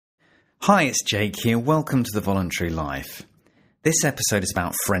Hi, it's Jake here. Welcome to The Voluntary Life. This episode is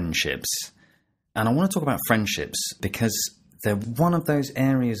about friendships. And I want to talk about friendships because they're one of those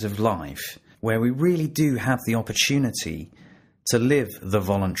areas of life where we really do have the opportunity to live the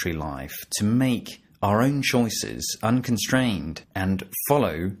voluntary life, to make our own choices unconstrained and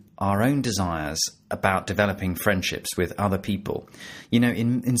follow our own desires about developing friendships with other people. You know,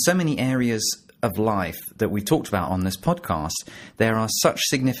 in so many areas of life that we talked about on this podcast, there are such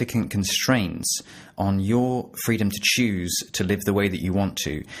significant constraints on your freedom to choose to live the way that you want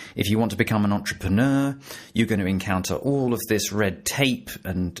to. If you want to become an entrepreneur, you're going to encounter all of this red tape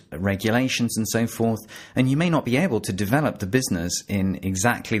and regulations and so forth, and you may not be able to develop the business in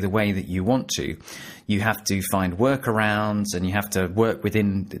exactly the way that you want to. You have to find workarounds and you have to work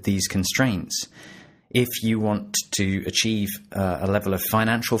within these constraints. If you want to achieve a level of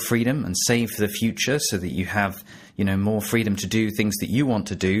financial freedom and save for the future so that you have, more freedom to do things that you want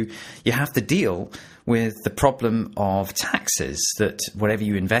to do, you have to deal with the problem of taxes, that whatever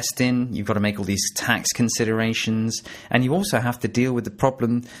you invest in, you've got to make all these tax considerations. And you also have to deal with the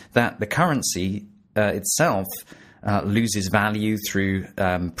problem that the currency itself loses value through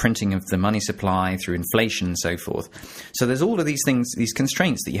printing of the money supply, through inflation and so forth. So there's all of these things, these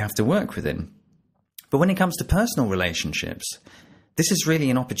constraints that you have to work within. But when it comes to personal relationships, this is really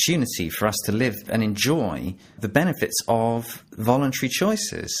an opportunity for us to live and enjoy the benefits of voluntary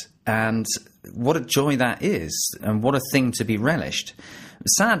choices. And what a joy that is, and what a thing to be relished.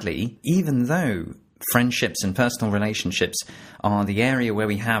 Sadly, even though friendships and personal relationships are the area where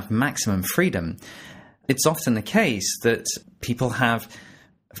we have maximum freedom, it's often the case that people have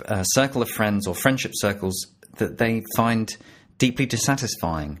a circle of friends or friendship circles that they find deeply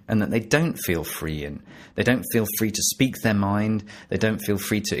dissatisfying and that they don't feel free in. They don't feel free to speak their mind. They don't feel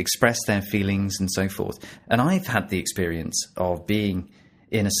free to express their feelings and so forth. And I've had the experience of being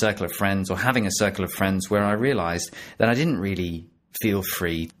in a circle of friends or having a circle of friends where I realized that I didn't really feel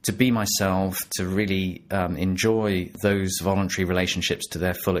free to be myself, to really enjoy those voluntary relationships to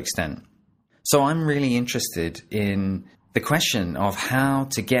their full extent. So I'm really interested in the question of how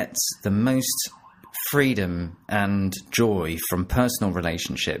to get the most freedom and joy from personal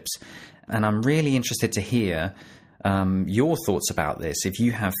relationships. And I'm really interested to hear your thoughts about this. If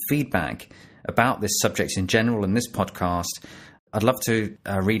you have feedback about this subject in general and this podcast, I'd love to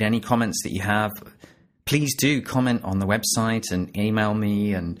read any comments that you have. Please do comment on the website and email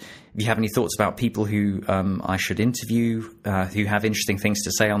me. And if you have any thoughts about people who I should interview, who have interesting things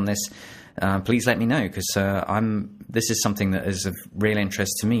to say on this, please let me know, because this is something that is of real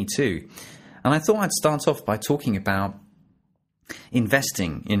interest to me too. And I thought I'd start off by talking about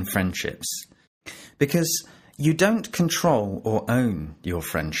investing in friendships, because you don't control or own your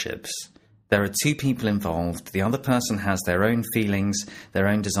friendships. There are two people involved. The other person has their own feelings, their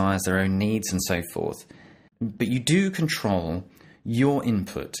own desires, their own needs, and so forth. But you do control your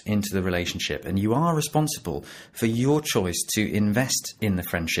input into the relationship, and you are responsible for your choice to invest in the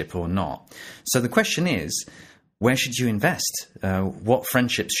friendship or not. So the question is, where should you invest? What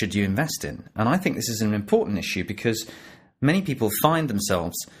friendships should you invest in? And I think this is an important issue because many people find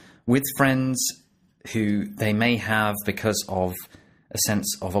themselves with friends who they may have because of a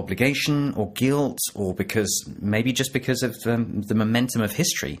sense of obligation or guilt, or maybe just because of the momentum of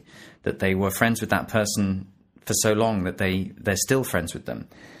history, that they were friends with that person for so long that they're still friends with them.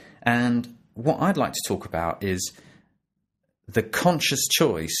 And what I'd like to talk about is the conscious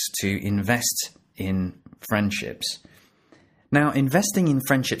choice to invest in friendships. Now, investing in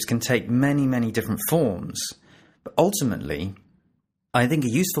friendships can take many, many different forms, but ultimately, I think a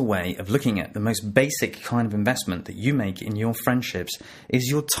useful way of looking at the most basic kind of investment that you make in your friendships is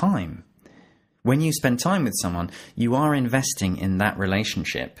your time. When you spend time with someone, you are investing in that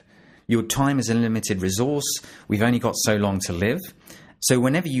relationship. Your time is a limited resource. We've only got so long to live. So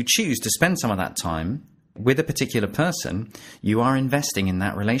whenever you choose to spend some of that time with a particular person, you are investing in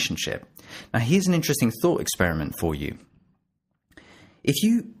that relationship. Now, here's an interesting thought experiment for you. If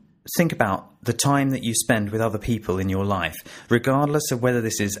you think about the time that you spend with other people in your life, regardless of whether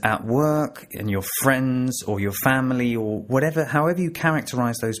this is at work, and your friends, or your family, or whatever, however you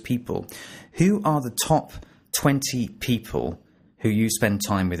characterize those people, who are the top 20 people who you spend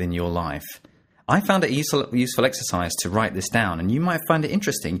time with in your life? I found it a useful exercise to write this down, and you might find it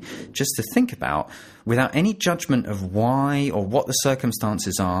interesting just to think about, without any judgment of why or what the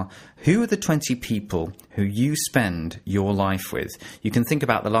circumstances are, who are the 20 people who you spend your life with? You can think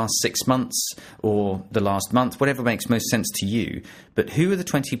about the last 6 months or the last month, whatever makes most sense to you, but who are the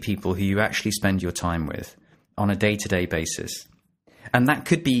 20 people who you actually spend your time with on a day-to-day basis? And that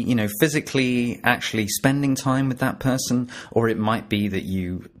could be, physically actually spending time with that person, or it might be that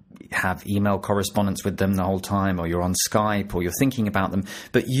you have email correspondence with them the whole time, or you're on Skype, or you're thinking about them.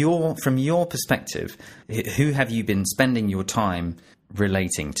 But from your perspective, who have you been spending your time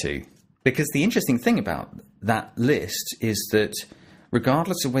relating to? Because the interesting thing about that list is that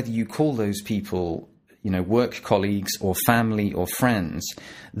regardless of whether you call those people, work colleagues or family or friends,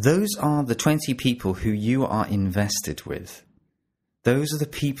 those are the 20 people who you are invested with. Those are the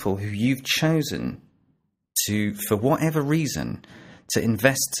people who you've chosen to, for whatever reason, to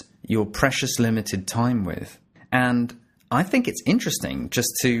invest your precious limited time with. And I think it's interesting just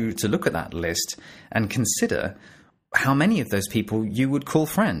to look at that list and consider how many of those people you would call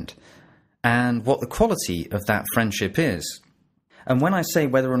friend and what the quality of that friendship is. And when I say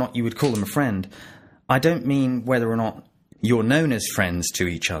whether or not you would call them a friend, I don't mean whether or not you're known as friends to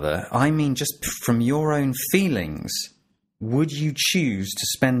each other. I mean just from your own feelings. Would you choose to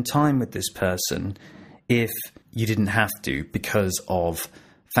spend time with this person if you didn't have to because of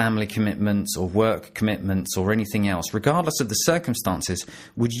family commitments or work commitments or anything else? Regardless of the circumstances,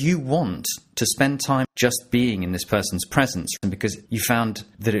 would you want to spend time just being in this person's presence because you found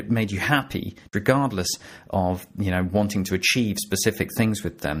that it made you happy, regardless of, wanting to achieve specific things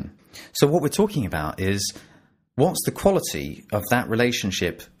with them? So what we're talking about is, what's the quality of that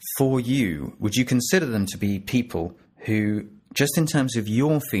relationship for you? Would you consider them to be people who, just in terms of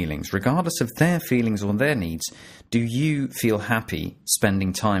your feelings, regardless of their feelings or their needs, do you feel happy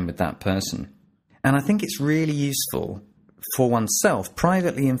spending time with that person? And I think it's really useful for oneself,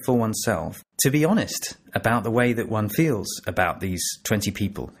 privately and for oneself, to be honest about the way that one feels about these 20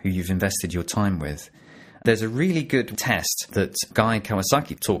 people who you've invested your time with. There's a really good test that Guy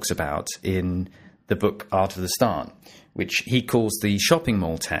Kawasaki talks about in the book Art of the Start, which he calls the shopping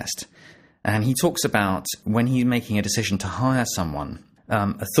mall test. And he talks about when he's making a decision to hire someone,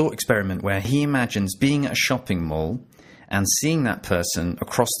 a thought experiment where he imagines being at a shopping mall and seeing that person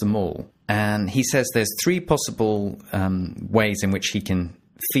across the mall. And he says there's 3 possible ways in which he can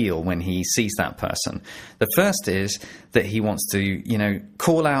feel when he sees that person. The first is that he wants to,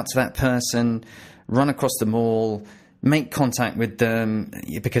 call out to that person, run across the mall, make contact with them,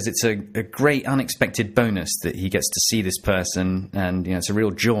 because it's a great unexpected bonus that he gets to see this person, and it's a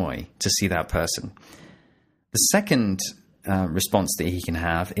real joy to see that person. The second response that he can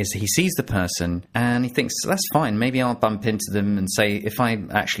have is he sees the person and he thinks, that's fine, maybe I'll bump into them and say, if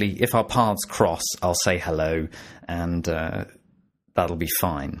our paths cross, I'll say hello, and that'll be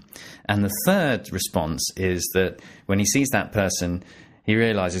fine. And the third response is that when he sees that person, he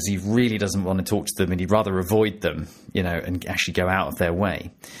realizes he really doesn't want to talk to them and he'd rather avoid them, and actually go out of their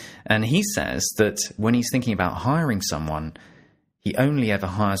way. And he says that when he's thinking about hiring someone, he only ever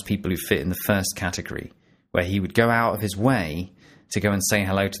hires people who fit in the first category, where he would go out of his way to go and say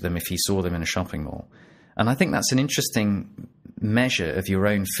hello to them if he saw them in a shopping mall. And I think that's an interesting measure of your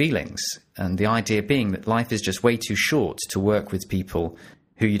own feelings. And the idea being that life is just way too short to work with people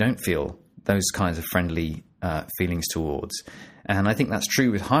who you don't feel those kinds of friendly feelings towards. And I think that's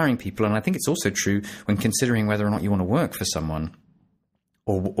true with hiring people, and I think it's also true when considering whether or not you want to work for someone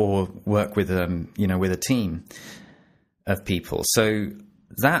or work with with a team of people. So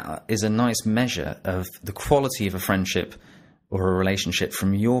that is a nice measure of the quality of a friendship or a relationship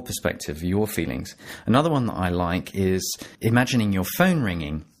from your perspective, your feelings. Another one that I like is imagining your phone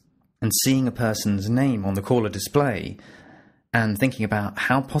ringing and seeing a person's name on the caller display and thinking about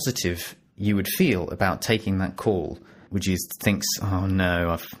how positive you would feel about taking that call. Would you think, oh no,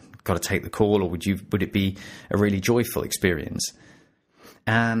 I've got to take the call, or would it be a really joyful experience?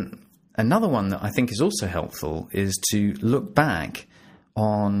 And another one that I think is also helpful is to look back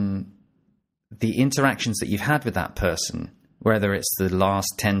on the interactions that you've had with that person, whether it's the last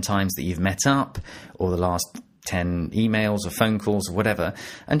 10 times that you've met up or the last 10 emails or phone calls or whatever,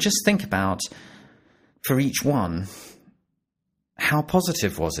 and just think about, for each one, how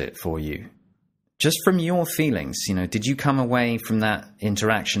positive was it for you? Just from your feelings, did you come away from that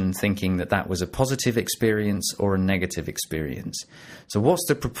interaction thinking that that was a positive experience or a negative experience? So what's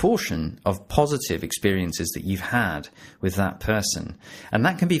the proportion of positive experiences that you've had with that person? And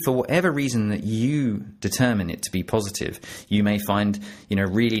that can be for whatever reason that you determine it to be positive. You may find,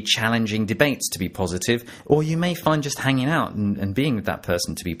 really challenging debates to be positive, or you may find just hanging out and being with that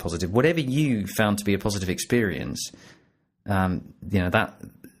person to be positive. Whatever you found to be a positive experience,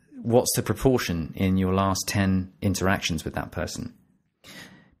 what's the proportion in your last 10 interactions with that person?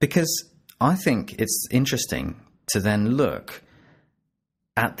 Because I think it's interesting to then look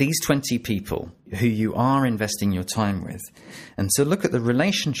at these 20 people who you are investing your time with, and to look at the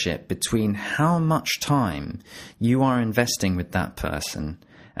relationship between how much time you are investing with that person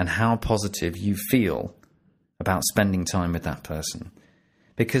and how positive you feel about spending time with that person.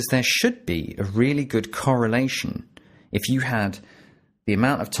 because there should be a really good correlation. If you had the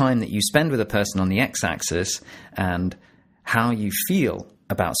amount of time that you spend with a person on the x-axis and how you feel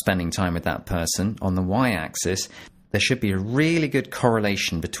about spending time with that person on the y-axis, there should be a really good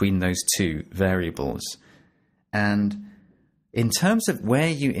correlation between those two variables. And in terms of where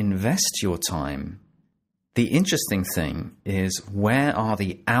you invest your time, the interesting thing is, where are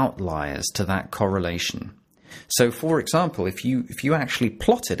the outliers to that correlation? So, for example, if you actually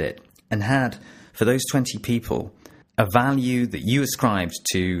plotted it and had, for those 20 people, a value that you ascribed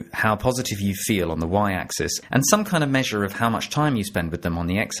to how positive you feel on the y-axis and some kind of measure of how much time you spend with them on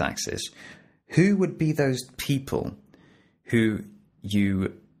the x-axis, who would be those people who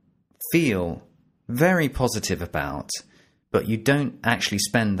you feel very positive about, but you don't actually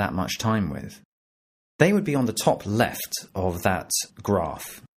spend that much time with? They would be on the top left of that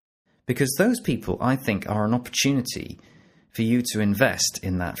graph, because those people, I think, are an opportunity for you to invest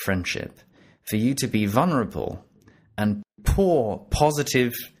in that friendship, for you to be vulnerable and pour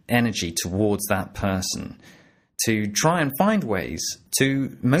positive energy towards that person, to try and find ways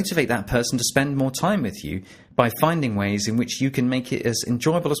to motivate that person to spend more time with you by finding ways in which you can make it as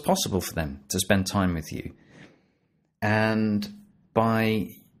enjoyable as possible for them to spend time with you. And by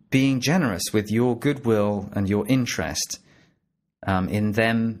being generous with your goodwill and your interest in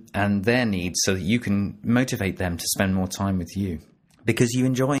them and their needs, so that you can motivate them to spend more time with you because you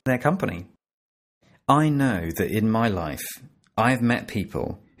enjoy their company. I know that in my life, I've met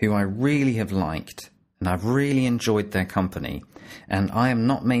people who I really have liked and I've really enjoyed their company, and I have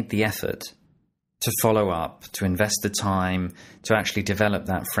not made the effort to follow up, to invest the time, to actually develop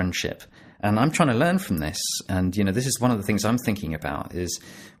that friendship. And I'm trying to learn from this. And, this is one of the things I'm thinking about, is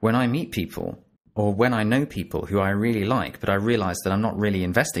when I meet people or when I know people who I really like, but I realize that I'm not really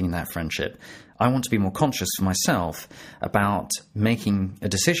investing in that friendship, I want to be more conscious for myself about making a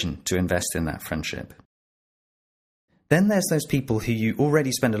decision to invest in that friendship. Then there's those people who you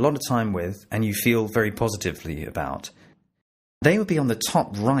already spend a lot of time with and you feel very positively about. They would be on the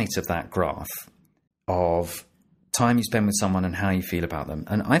top right of that graph of time you spend with someone and how you feel about them.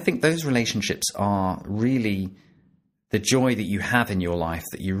 And I think those relationships are really the joy that you have in your life,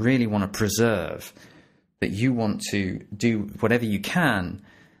 that you really want to preserve, that you want to do whatever you can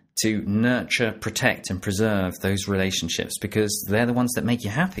to nurture, protect, and preserve those relationships, because they're the ones that make you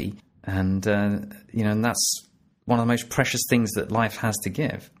happy. And, and that's one of the most precious things that life has to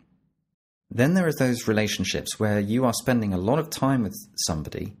give. Then there are those relationships where you are spending a lot of time with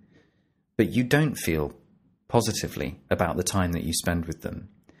somebody, but you don't feel positively about the time that you spend with them.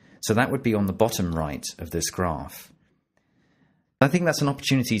 So that would be on the bottom right of this graph. I think that's an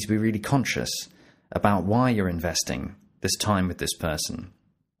opportunity to be really conscious about why you're investing this time with this person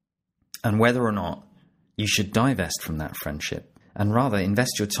and whether or not you should divest from that friendship and rather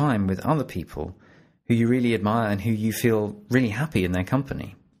invest your time with other people who you really admire and who you feel really happy in their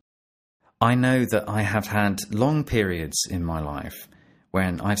company. I know that I have had long periods in my life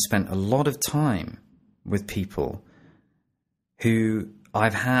when I've spent a lot of time with people who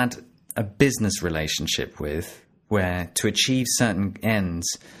I've had a business relationship with, where to achieve certain ends,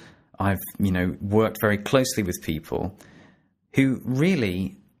 I've, worked very closely with people who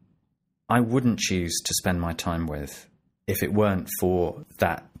really I wouldn't choose to spend my time with if it weren't for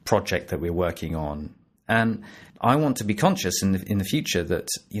that project that we're working on. And I want to be conscious in the future that,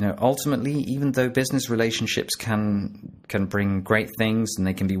 ultimately, even though business relationships can bring great things and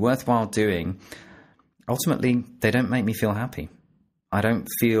they can be worthwhile doing, ultimately, they don't make me feel happy. I don't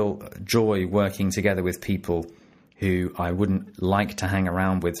feel joy working together with people who I wouldn't like to hang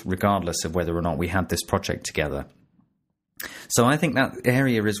around with, regardless of whether or not we had this project together. So I think that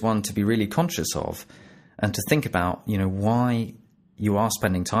area is one to be really conscious of and to think about, why you are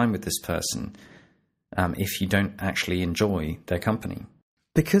spending time with this person if you don't actually enjoy their company.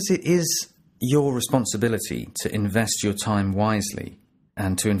 Because it is your responsibility to invest your time wisely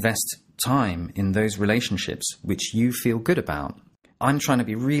and to invest time in those relationships which you feel good about. I'm trying to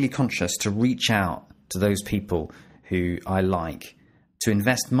be really conscious to reach out to those people who I like, to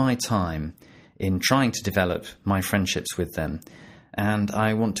invest my time in trying to develop my friendships with them. And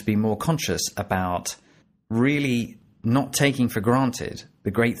I want to be more conscious about really not taking for granted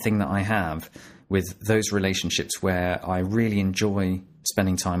the great thing that I have with those relationships where I really enjoy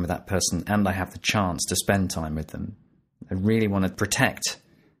spending time with that person and I have the chance to spend time with them. I really want to protect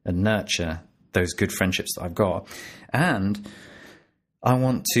and nurture those good friendships that I've got. And I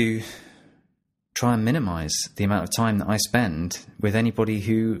want to try and minimize the amount of time that I spend with anybody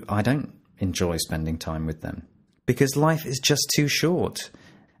who I don't enjoy spending time with them. Because life is just too short.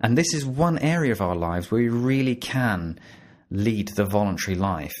 And this is one area of our lives where we really can lead the voluntary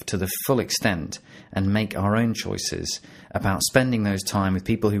life to the full extent and make our own choices about spending those time with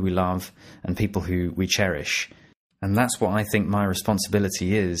people who we love and people who we cherish. And that's what I think my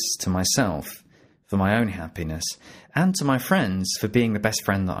responsibility is to myself, for my own happiness, and to my friends for being the best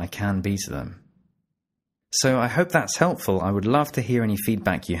friend that I can be to them. So I hope that's helpful. I would love to hear any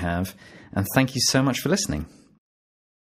feedback you have, and thank you so much for listening.